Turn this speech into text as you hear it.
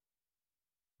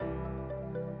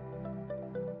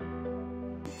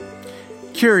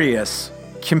Curious,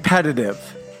 competitive,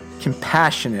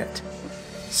 compassionate.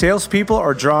 Salespeople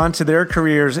are drawn to their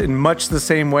careers in much the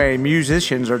same way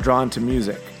musicians are drawn to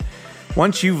music.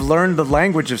 Once you've learned the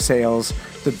language of sales,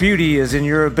 the beauty is in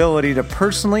your ability to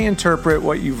personally interpret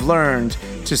what you've learned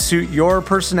to suit your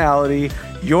personality,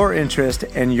 your interest,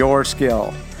 and your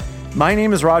skill. My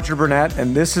name is Roger Burnett,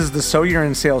 and this is the So You're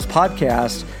in Sales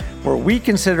podcast, where we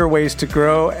consider ways to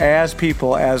grow as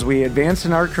people as we advance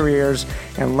in our careers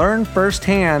and learn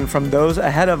firsthand from those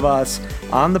ahead of us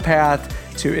on the path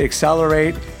to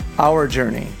accelerate our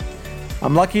journey.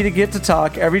 I'm lucky to get to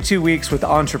talk every 2 weeks with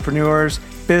entrepreneurs,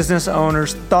 business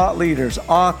owners, thought leaders,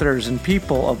 authors, and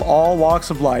people of all walks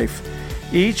of life,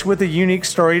 each with a unique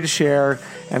story to share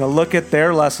and a look at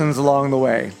their lessons along the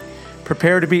way.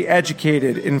 Prepare to be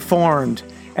educated, informed,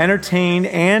 entertained,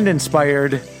 and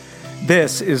inspired.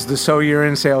 This is the So You're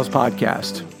in Sales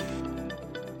podcast.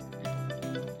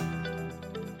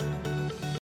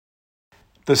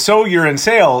 The So You're in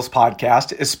Sales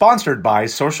podcast is sponsored by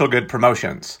Social Good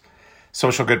Promotions.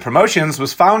 Social Good Promotions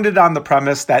was founded on the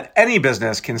premise that any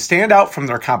business can stand out from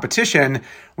their competition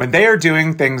when they are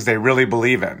doing things they really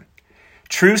believe in.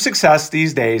 True success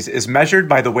these days is measured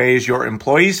by the ways your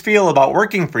employees feel about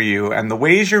working for you and the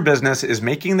ways your business is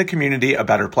making the community a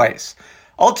better place.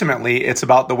 Ultimately, it's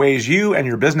about the ways you and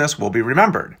your business will be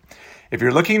remembered. If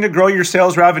you're looking to grow your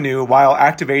sales revenue while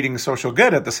activating social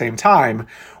good at the same time,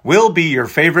 we'll be your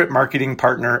favorite marketing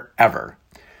partner ever.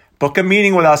 Book a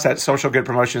meeting with us at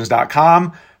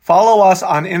socialgoodpromotions.com, follow us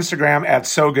on Instagram at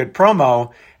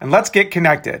SoGoodPromo, and let's get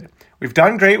connected. We've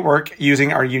done great work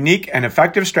using our unique and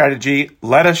effective strategy.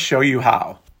 Let us show you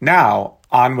how. Now,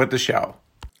 on with the show.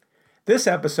 This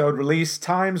episode release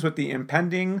times with the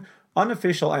impending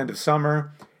unofficial end of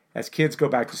summer as kids go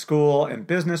back to school and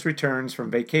business returns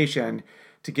from vacation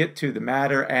to get to the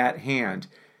matter at hand,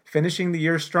 finishing the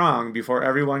year strong before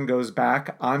everyone goes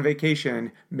back on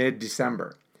vacation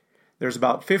mid-December. There's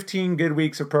about 15 good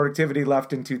weeks of productivity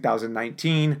left in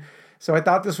 2019, so I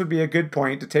thought this would be a good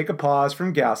point to take a pause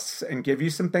from guests and give you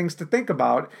some things to think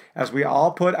about as we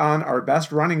all put on our best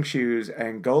running shoes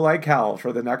and go like hell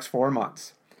for the next 4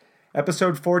 months.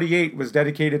 Episode 48 was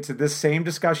dedicated to this same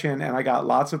discussion, and I got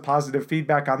lots of positive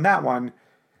feedback on that one,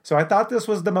 so I thought this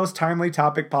was the most timely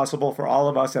topic possible for all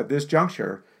of us at this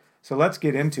juncture, so let's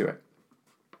get into it.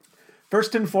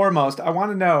 First and foremost, I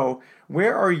want to know,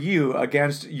 where are you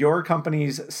against your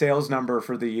company's sales number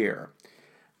for the year?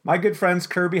 My good friends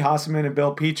Kirby Hasseman and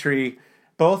Bill Petrie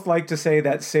both like to say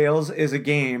that sales is a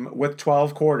game with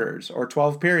 12 quarters or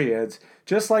 12 periods,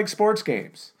 just like sports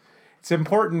games. It's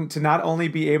important to not only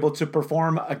be able to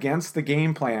perform against the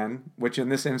game plan, which in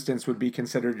this instance would be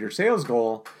considered your sales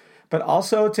goal, but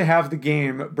also to have the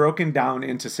game broken down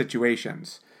into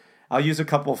situations. I'll use a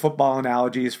couple of football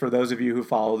analogies for those of you who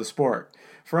follow the sport.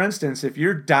 For instance, if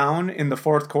you're down in the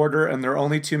fourth quarter and there are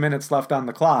only 2 minutes left on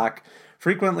the clock,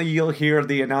 frequently you'll hear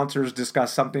the announcers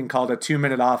discuss something called a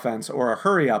 2-minute offense or a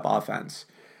hurry-up offense.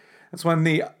 That's when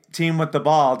the team with the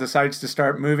ball decides to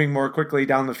start moving more quickly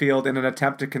down the field in an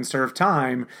attempt to conserve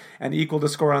time and equal the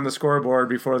score on the scoreboard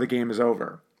before the game is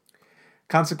over.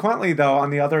 Consequently, though, on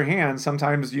the other hand,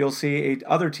 sometimes you'll see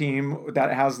another team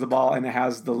that has the ball and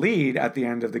has the lead at the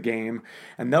end of the game,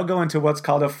 and they'll go into what's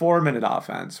called a 4-minute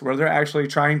offense, where they're actually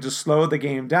trying to slow the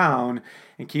game down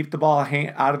and keep the ball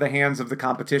out of the hands of the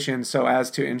competition so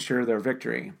as to ensure their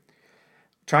victory.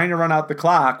 Trying to run out the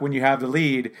clock when you have the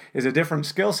lead is a different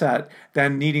skill set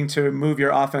than needing to move your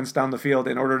offense down the field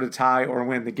in order to tie or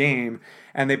win the game,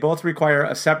 and they both require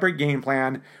a separate game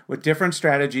plan with different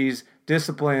strategies,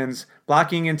 disciplines,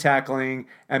 blocking and tackling,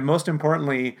 and most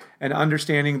importantly, an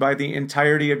understanding by the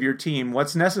entirety of your team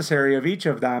what's necessary of each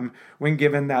of them when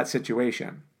given that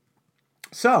situation.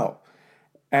 So,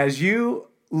 as you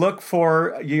look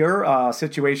for your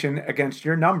situation against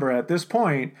your number at this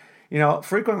point,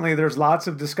 frequently there's lots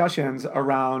of discussions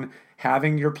around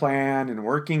having your plan and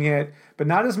working it, but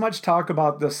not as much talk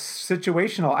about the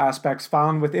situational aspects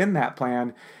found within that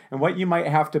plan and what you might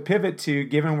have to pivot to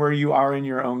given where you are in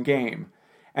your own game.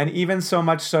 And even so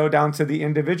much so down to the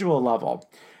individual level.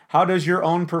 How does your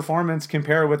own performance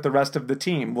compare with the rest of the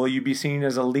team? Will you be seen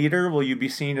as a leader? Will you be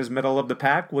seen as middle of the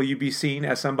pack? Will you be seen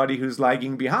as somebody who's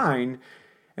lagging behind?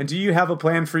 And do you have a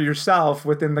plan for yourself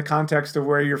within the context of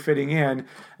where you're fitting in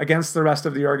against the rest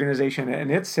of the organization and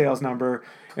its sales number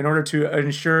in order to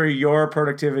ensure your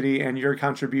productivity and your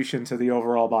contribution to the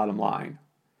overall bottom line?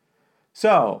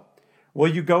 So, will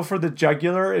you go for the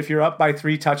jugular if you're up by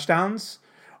 3 touchdowns?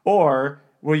 Or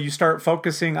will you start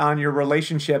focusing on your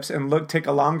relationships and take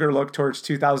a longer look towards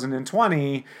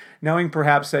 2020, knowing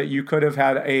perhaps that you could have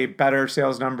had a better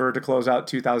sales number to close out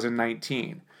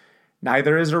 2019?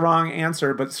 Neither is a wrong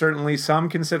answer, but certainly some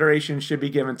consideration should be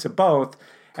given to both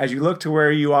as you look to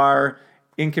where you are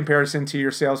in comparison to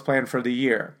your sales plan for the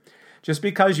year. Just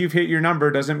because you've hit your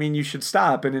number doesn't mean you should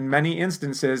stop. And in many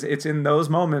instances, it's in those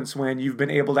moments when you've been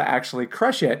able to actually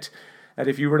crush it that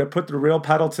if you were to put the real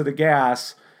pedal to the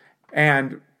gas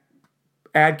and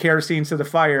add kerosene to the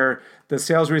fire, the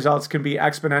sales results can be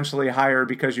exponentially higher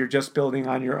because you're just building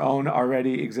on your own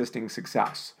already existing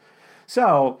success.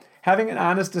 So, having an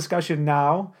honest discussion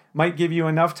now might give you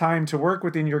enough time to work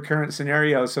within your current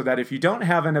scenario so that if you don't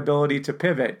have an ability to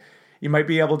pivot, you might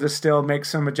be able to still make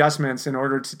some adjustments in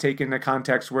order to take into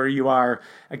context where you are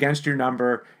against your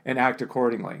number and act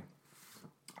accordingly.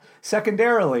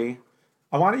 Secondarily,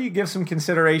 I want you to give some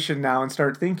consideration now and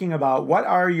start thinking about what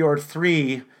are your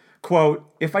 3, quote,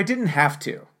 if I didn't have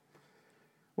to.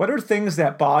 What are things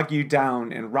that bog you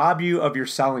down and rob you of your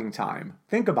selling time?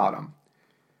 Think about them.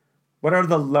 What are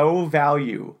the low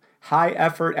value, high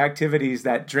effort activities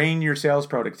that drain your sales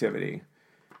productivity?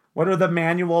 What are the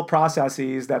manual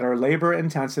processes that are labor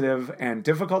intensive and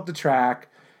difficult to track?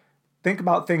 Think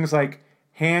about things like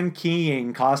hand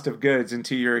keying cost of goods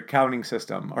into your accounting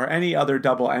system or any other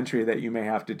double entry that you may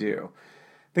have to do.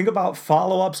 Think about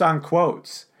follow-ups on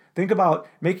quotes. Think about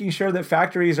making sure that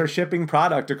factories are shipping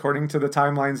product according to the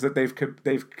timelines that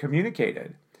they've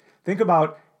communicated. Think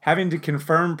about having to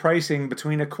confirm pricing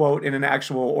between a quote and an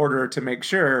actual order to make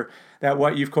sure that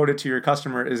what you've quoted to your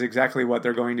customer is exactly what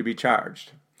they're going to be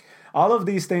charged. All of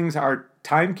these things are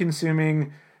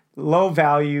time-consuming,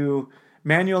 low-value,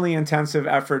 manually intensive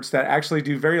efforts that actually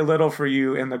do very little for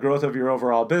you in the growth of your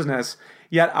overall business,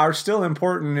 yet are still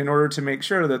important in order to make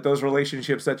sure that those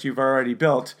relationships that you've already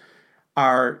built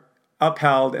are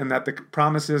upheld and that the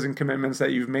promises and commitments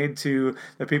that you've made to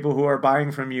the people who are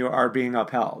buying from you are being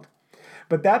upheld.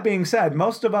 But that being said,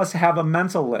 most of us have a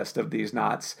mental list of these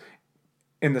knots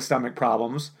in the stomach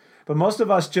problems, but most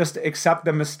of us just accept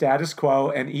them as status quo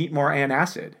and eat more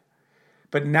antacid.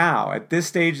 But now, at this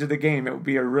stage of the game, it would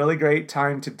be a really great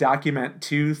time to document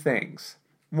 2 things.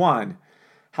 1,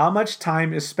 how much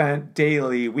time is spent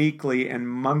daily, weekly, and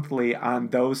monthly on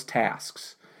those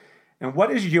tasks? And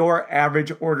what is your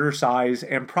average order size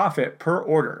and profit per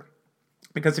order?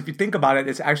 Because if you think about it,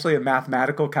 it's actually a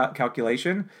mathematical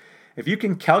calculation. If you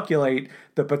can calculate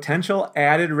the potential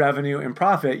added revenue and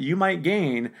profit you might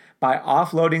gain by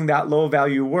offloading that low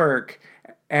value work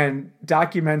and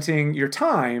documenting your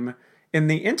time in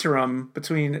the interim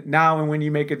between now and when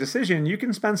you make a decision, you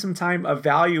can spend some time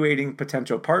evaluating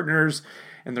potential partners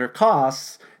and their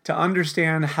costs to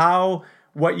understand how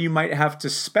what you might have to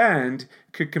spend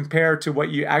could compare to what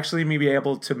you actually may be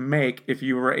able to make if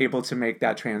you were able to make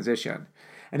that transition.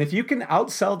 And if you can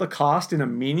outsell the cost in a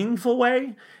meaningful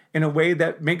way, in a way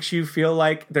that makes you feel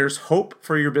like there's hope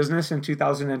for your business in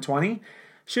 2020,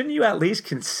 shouldn't you at least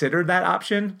consider that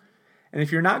option? And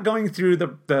if you're not going through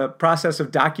the process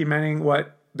of documenting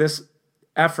what this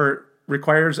effort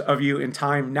requires of you in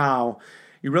time now,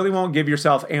 you really won't give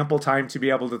yourself ample time to be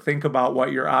able to think about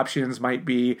what your options might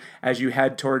be as you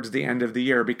head towards the end of the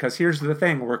year. Because here's the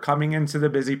thing, we're coming into the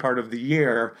busy part of the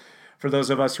year for those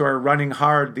of us who are running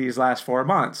hard these last 4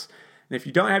 months. And if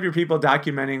you don't have your people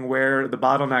documenting where the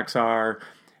bottlenecks are,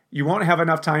 you won't have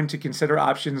enough time to consider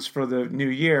options for the new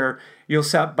year. You'll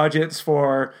set budgets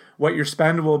for what your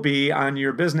spend will be on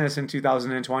your business in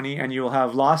 2020, and you'll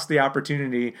have lost the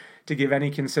opportunity to give any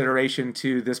consideration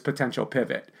to this potential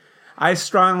pivot. I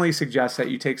strongly suggest that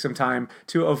you take some time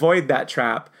to avoid that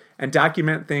trap and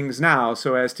document things now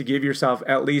so as to give yourself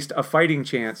at least a fighting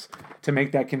chance to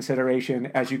make that consideration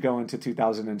as you go into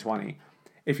 2020.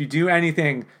 If you do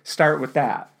anything, start with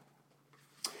that.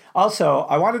 Also,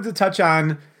 I wanted to touch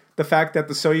on the fact that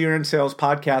the So You're in Sales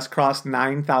podcast crossed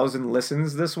 9,000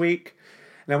 listens this week.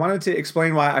 And I wanted to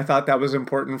explain why I thought that was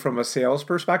important from a sales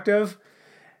perspective.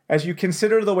 As you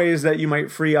consider the ways that you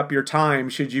might free up your time,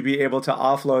 should you be able to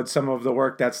offload some of the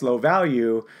work that's low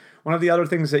value, one of the other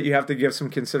things that you have to give some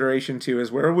consideration to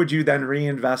is where would you then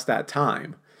reinvest that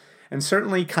time? And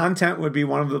certainly content would be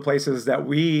one of the places that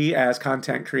we as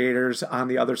content creators on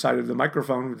the other side of the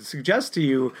microphone would suggest to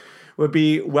you would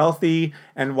be wealthy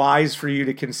and wise for you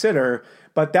to consider.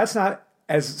 But that's not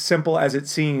as simple as it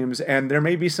seems. And there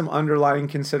may be some underlying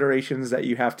considerations that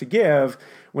you have to give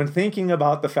when thinking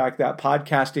about the fact that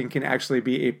podcasting can actually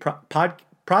be a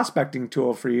prospecting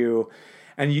tool for you,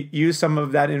 and you use some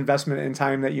of that investment in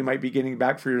time that you might be getting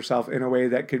back for yourself in a way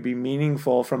that could be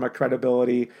meaningful from a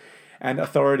credibility and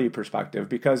authority perspective.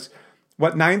 Because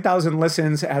what 9,000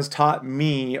 Listens has taught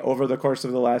me over the course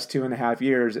of the last 2.5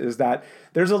 years is that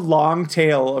there's a long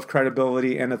tail of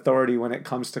credibility and authority when it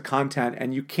comes to content,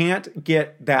 and you can't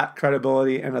get that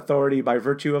credibility and authority by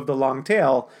virtue of the long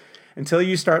tail until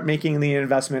you start making the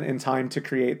investment in time to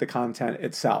create the content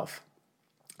itself.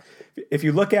 If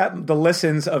you look at the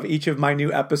listens of each of my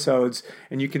new episodes,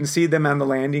 and you can see them on the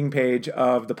landing page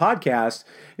of the podcast,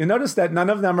 you'll notice that none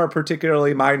of them are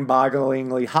particularly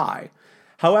mind-bogglingly high.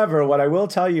 However, what I will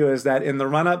tell you is that in the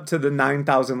run-up to the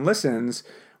 9,000 listens,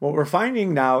 what we're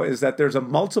finding now is that there's a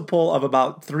multiple of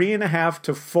about 3.5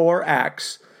 to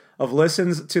 4x of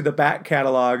listens to the back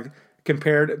catalog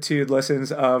compared to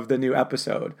listens of the new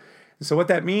episode. So what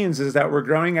that means is that we're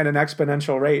growing at an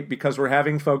exponential rate because we're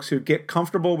having folks who get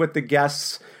comfortable with the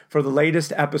guests for the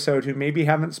latest episode who maybe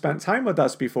haven't spent time with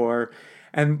us before.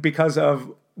 And because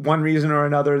of one reason or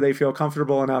another, they feel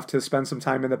comfortable enough to spend some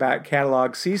time in the back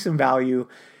catalog, see some value,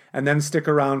 and then stick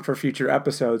around for future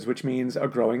episodes, which means a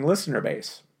growing listener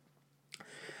base.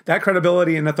 That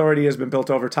credibility and authority has been built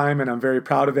over time, and I'm very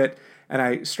proud of it. And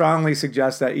I strongly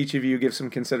suggest that each of you give some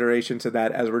consideration to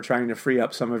that as we're trying to free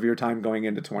up some of your time going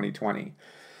into 2020.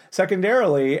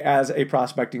 Secondarily, as a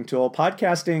prospecting tool,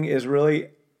 podcasting is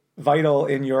really vital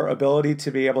in your ability to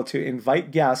be able to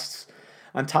invite guests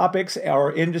on topics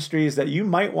or industries that you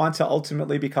might want to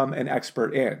ultimately become an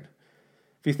expert in.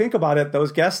 If you think about it,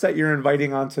 those guests that you're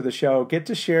inviting onto the show get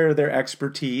to share their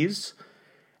expertise.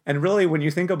 And really, when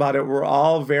you think about it, we're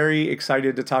all very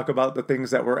excited to talk about the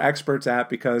things that we're experts at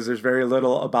because there's very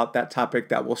little about that topic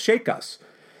that will shake us.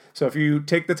 So if you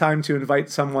take the time to invite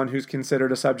someone who's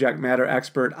considered a subject matter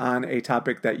expert on a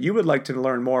topic that you would like to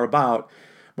learn more about,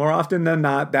 more often than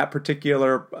not, that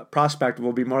particular prospect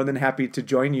will be more than happy to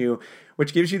join you,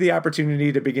 which gives you the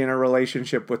opportunity to begin a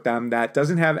relationship with them that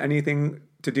doesn't have anything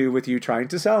to do with you trying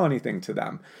to sell anything to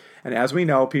them. And as we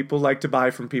know, people like to buy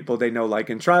from people they know, like,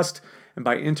 and trust. And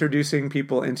by introducing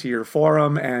people into your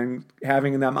forum and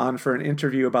having them on for an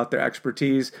interview about their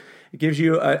expertise, it gives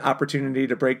you an opportunity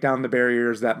to break down the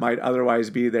barriers that might otherwise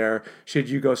be there should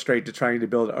you go straight to trying to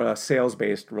build a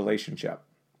sales-based relationship.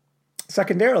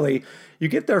 Secondarily, you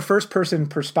get their first-person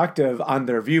perspective on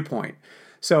their viewpoint.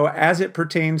 So as it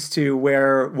pertains to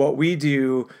where what we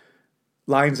do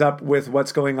lines up with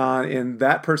what's going on in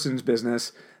that person's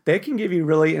business, they can give you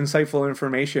really insightful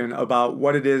information about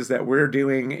what it is that we're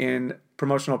doing in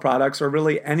promotional products or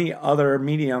really any other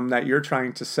medium that you're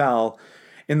trying to sell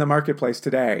in the marketplace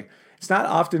today. It's not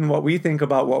often what we think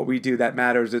about what we do that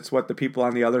matters. It's what the people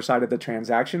on the other side of the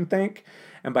transaction think.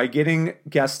 And by getting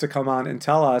guests to come on and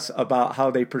tell us about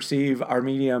how they perceive our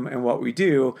medium and what we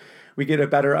do, we get a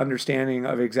better understanding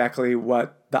of exactly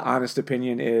what the honest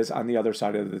opinion is on the other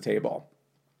side of the table.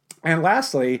 And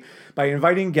lastly, by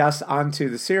inviting guests onto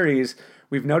the series,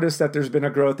 we've noticed that there's been a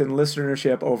growth in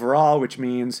listenership overall, which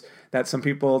means that some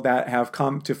people that have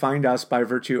come to find us by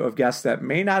virtue of guests that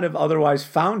may not have otherwise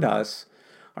found us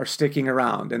are sticking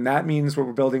around. And that means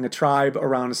we're building a tribe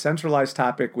around a centralized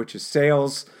topic, which is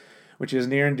sales, which is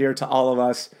near and dear to all of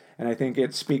us. And I think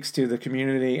it speaks to the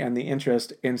community and the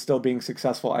interest in still being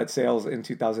successful at sales in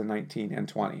 2019 and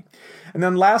 20. And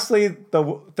then lastly,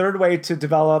 the third way to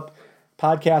develop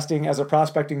podcasting as a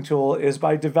prospecting tool is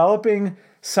by developing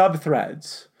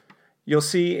subthreads. You'll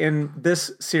see in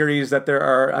this series that there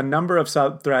are a number of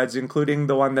subthreads, including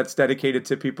the one that's dedicated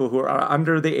to people who are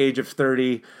under the age of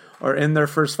 30 or in their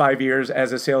first 5 years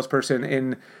as a salesperson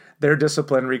in their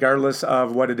discipline, regardless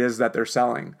of what it is that they're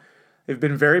selling. They've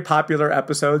been very popular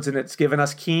episodes, and it's given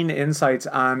us keen insights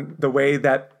on the way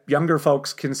that younger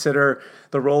folks consider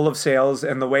the role of sales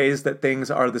and the ways that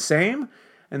things are the same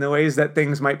and the ways that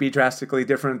things might be drastically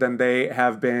different than they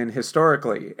have been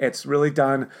historically. It's really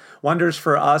done wonders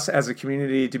for us as a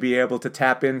community to be able to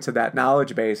tap into that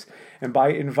knowledge base. And by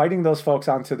inviting those folks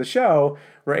onto the show,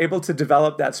 we're able to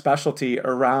develop that specialty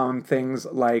around things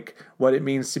like what it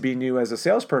means to be new as a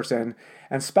salesperson.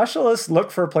 And specialists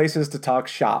look for places to talk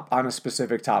shop on a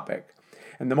specific topic.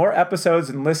 And the more episodes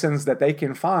and listens that they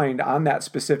can find on that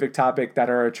specific topic that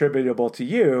are attributable to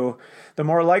you, the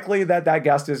more likely that that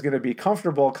guest is going to be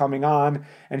comfortable coming on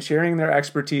and sharing their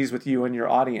expertise with you and your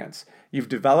audience. You've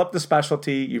developed the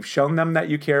specialty. You've shown them that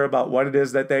you care about what it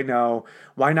is that they know.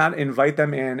 Why not invite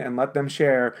them in and let them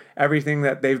share everything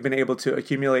that they've been able to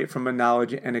accumulate from a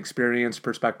knowledge and experience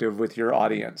perspective with your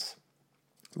audience?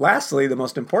 Lastly, the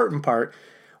most important part,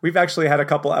 we've actually had a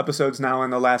couple episodes now in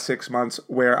the last 6 months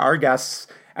where our guests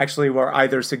actually were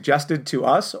either suggested to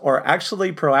us or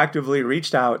actually proactively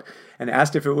reached out and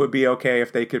asked if it would be okay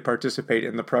if they could participate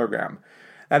in the program.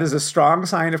 That is a strong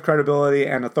sign of credibility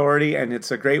and authority, and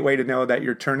it's a great way to know that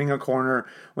you're turning a corner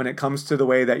when it comes to the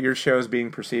way that your show is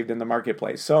being perceived in the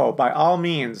marketplace. So by all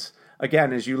means,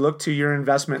 again, as you look to your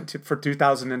investment for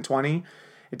 2020,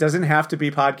 it doesn't have to be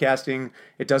podcasting.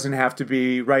 It doesn't have to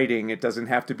be writing. It doesn't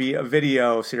have to be a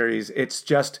video series. It's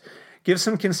just give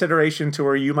some consideration to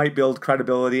where you might build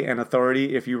credibility and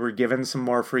authority if you were given some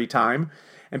more free time,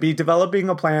 and be developing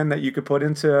a plan that you could put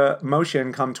into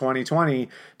motion come 2020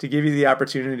 to give you the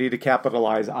opportunity to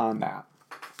capitalize on that.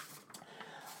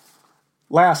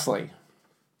 Lastly,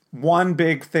 one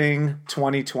big thing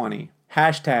 2020.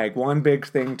 Hashtag one big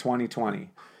thing 2020.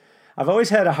 I've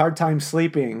always had a hard time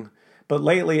sleeping, but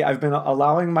lately I've been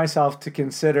allowing myself to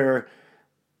consider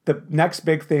the next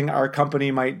big thing our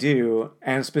company might do,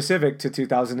 and specific to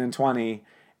 2020,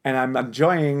 and I'm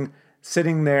enjoying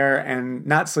sitting there and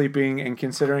not sleeping and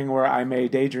considering where I may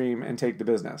daydream and take the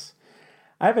business.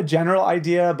 I have a general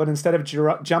idea, but instead of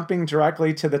jumping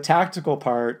directly to the tactical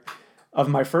part of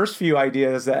my first few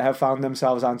ideas that have found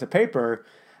themselves onto paper,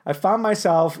 I found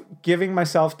myself giving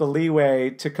myself the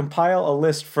leeway to compile a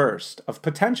list first of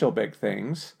potential big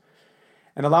things,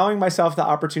 and allowing myself the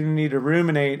opportunity to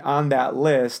ruminate on that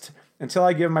list until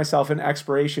I give myself an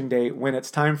expiration date when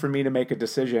it's time for me to make a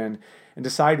decision and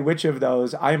decide which of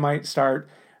those I might start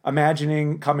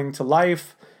imagining coming to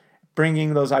life,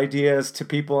 bringing those ideas to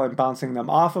people and bouncing them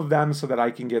off of them so that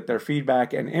I can get their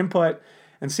feedback and input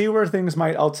and see where things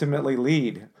might ultimately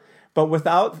lead. But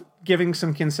without giving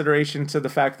some consideration to the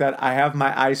fact that I have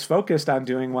my eyes focused on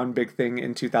doing one big thing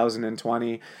in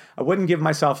 2020, I wouldn't give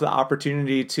myself the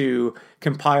opportunity to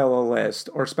compile a list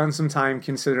or spend some time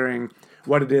considering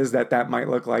what it is that might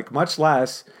look like, much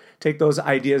less take those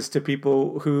ideas to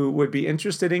people who would be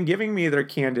interested in giving me their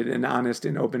candid and honest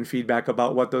and open feedback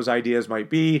about what those ideas might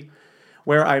be,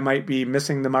 where I might be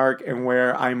missing the mark, and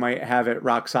where I might have it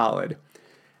rock solid.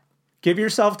 Give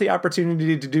yourself the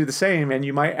opportunity to do the same, and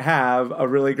you might have a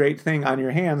really great thing on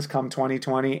your hands come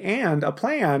 2020 and a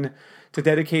plan to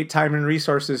dedicate time and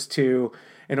resources to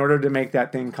in order to make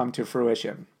that thing come to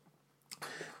fruition.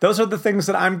 Those are the things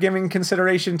that I'm giving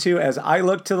consideration to as I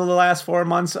look to the last 4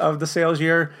 months of the sales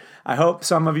year. I hope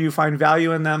some of you find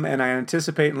value in them, and I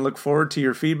anticipate and look forward to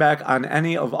your feedback on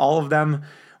any of all of them.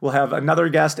 We'll have another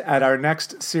guest at our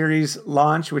next series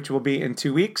launch, which will be in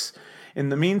 2 weeks. In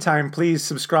the meantime, please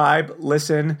subscribe,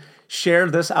 listen,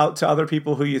 share this out to other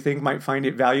people who you think might find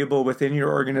it valuable within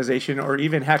your organization, or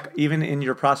even in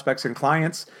your prospects and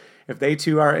clients. If they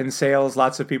too are in sales,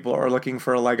 lots of people are looking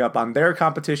for a leg up on their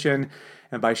competition.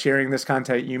 And by sharing this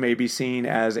content, you may be seen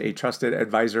as a trusted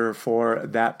advisor for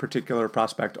that particular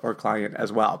prospect or client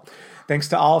as well. Thanks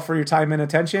to all for your time and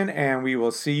attention, and we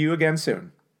will see you again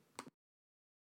soon.